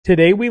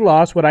Today we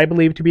lost what I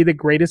believe to be the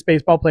greatest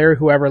baseball player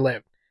who ever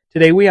lived.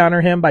 Today we honor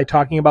him by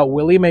talking about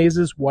Willie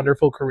Mays'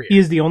 wonderful career. He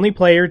is the only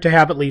player to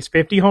have at least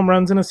 50 home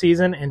runs in a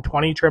season and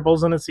 20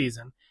 triples in a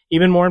season.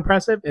 Even more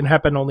impressive, it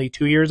happened only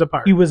 2 years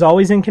apart. He was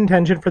always in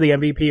contention for the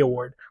MVP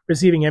award,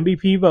 receiving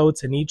MVP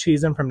votes in each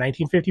season from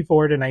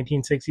 1954 to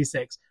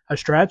 1966, a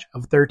stretch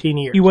of 13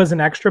 years. He was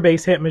an extra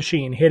base hit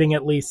machine, hitting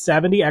at least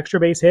 70 extra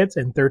base hits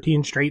in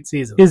 13 straight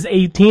seasons. His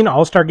 18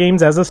 All-Star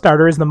games as a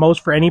starter is the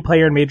most for any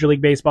player in Major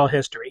League Baseball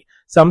history.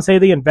 Some say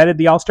they invented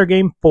the All-Star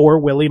game for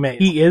Willie Mays.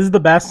 He is the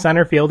best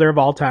center fielder of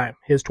all time.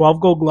 His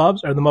 12 Gold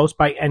Gloves are the most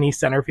by any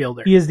center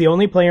fielder. He is the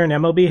only player in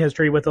MLB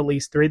history with at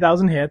least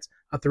 3,000 hits,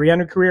 a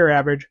 300 career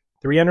average,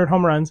 300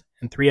 home runs,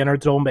 and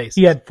 300 stolen bases.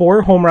 He had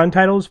 4 home run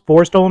titles,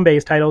 4 stolen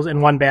base titles,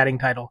 and 1 batting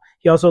title.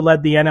 He also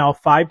led the NL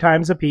 5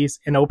 times apiece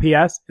in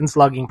OPS and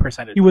slugging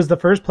percentage. He was the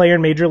first player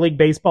in Major League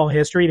Baseball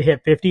history to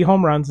hit 50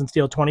 home runs and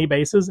steal 20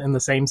 bases in the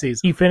same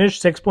season. He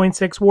finished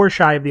 6.6 WAR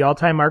shy of the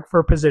all-time mark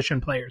for position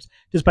players,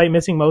 despite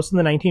missing most of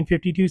the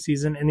 1952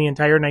 season and the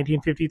entire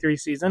 1953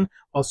 season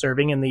while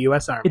serving in the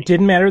U.S. Army. It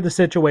didn't matter the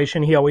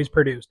situation, he always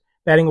produced,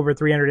 batting over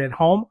 300 at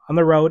home, on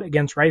the road,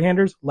 against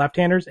right-handers,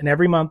 left-handers, and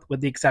every month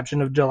with the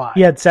exception of July.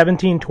 He had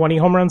 17 20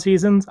 home run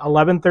seasons,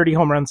 11 30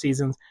 home run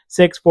seasons,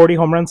 6 40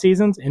 home run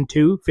seasons, and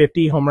 2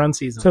 50 home run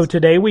seasons. So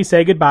today we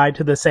say goodbye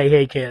to the Say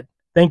Hey Kid.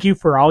 Thank you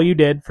for all you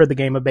did for the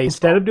game of baseball.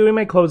 Instead of doing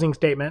my closing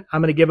statement,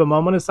 I'm going to give a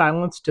moment of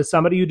silence to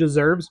somebody who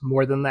deserves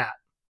more than that.